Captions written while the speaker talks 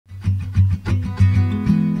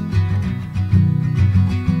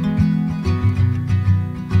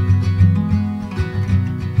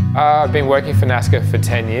I've been working for NASCA for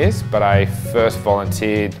 10 years, but I first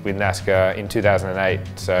volunteered with NASCA in 2008,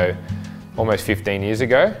 so almost 15 years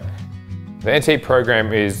ago. The NT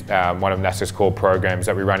program is one of NASCA's core programs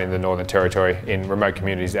that we run in the Northern Territory in remote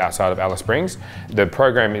communities outside of Alice Springs. The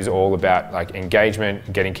program is all about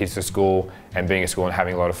engagement, getting kids to school and being at school and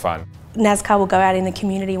having a lot of fun. NASCA will go out in the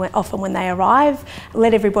community often when they arrive,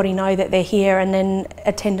 let everybody know that they're here, and then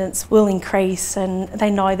attendance will increase and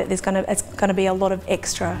they know that it's going to be a lot of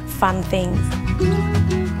extra fun things.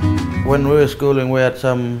 When we were schooling, we had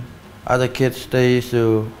some other kids, they used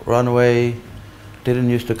to run away, didn't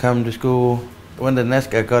used to come to school. When the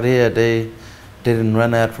NASCA got here, they didn't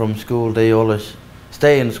run out from school, they always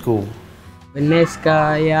stay in school. With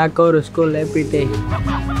NASCA, yeah, I go to school every day.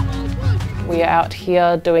 We are out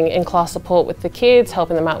here doing in-class support with the kids,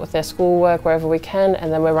 helping them out with their schoolwork wherever we can,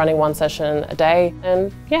 and then we're running one session a day,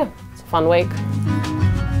 and yeah, it's a fun week.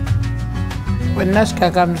 When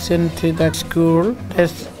NASCA comes into the school,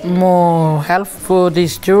 there's more help for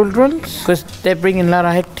these children because they bring in a lot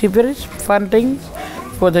of activities, fun things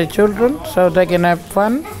for the children so they can have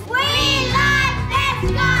fun.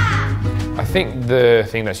 I think the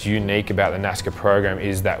thing that's unique about the NASCA program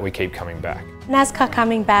is that we keep coming back. NASCA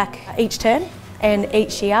coming back each term and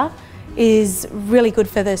each year is really good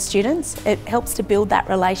for the students. It helps to build that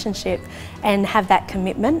relationship and have that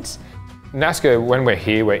commitment. NASCA, when we're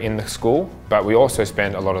here, we're in the school, but we also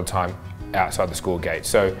spend a lot of time outside the school gate.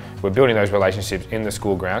 So we're building those relationships in the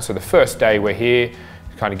school ground. So the first day we're here,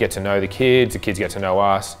 kind of get to know the kids get to know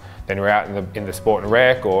us. Then we're out in the sport and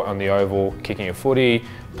rec or on the oval, kicking a footy,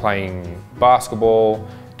 playing basketball,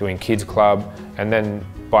 doing kids club. And then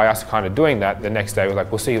by us kind of doing that, the next day we're like,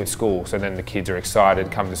 we'll see you at school. So then the kids are excited,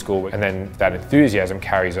 come to school, and then that enthusiasm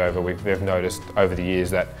carries over. They've noticed over the years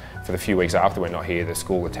that for the few weeks after we're not here, the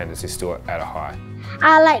school attendance is still at a high.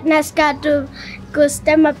 I like NASCA to go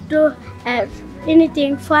stand up to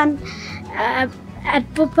anything fun at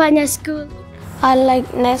Pupanya school. I like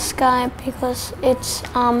NASCA because it's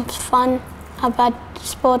fun about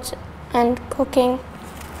sports and cooking.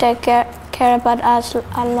 They care about us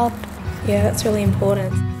a lot. Yeah, that's really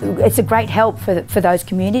important. It's a great help for those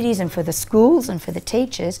communities and for the schools and for the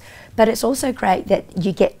teachers, but it's also great that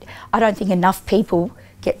I don't think enough people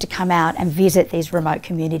get to come out and visit these remote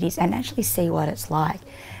communities and actually see what it's like.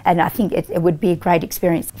 And I think it would be a great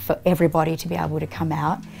experience for everybody to be able to come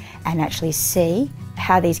out and actually see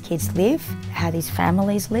how these kids live, how these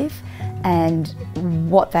families live, and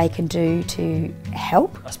what they can do to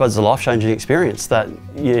help. I suppose it's a life-changing experience that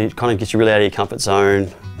kind of gets you really out of your comfort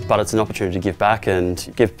zone, but it's an opportunity to give back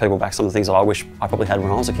and give people back some of the things that I wish I probably had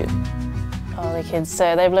when I was a kid. Oh, the kids,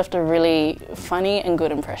 so they've left a really funny and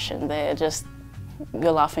good impression.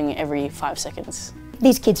 You're laughing every 5 seconds.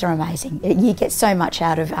 These kids are amazing. You get so much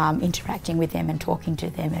out of interacting with them and talking to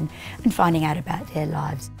them and finding out about their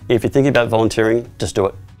lives. If you're thinking about volunteering, just do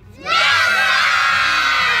it.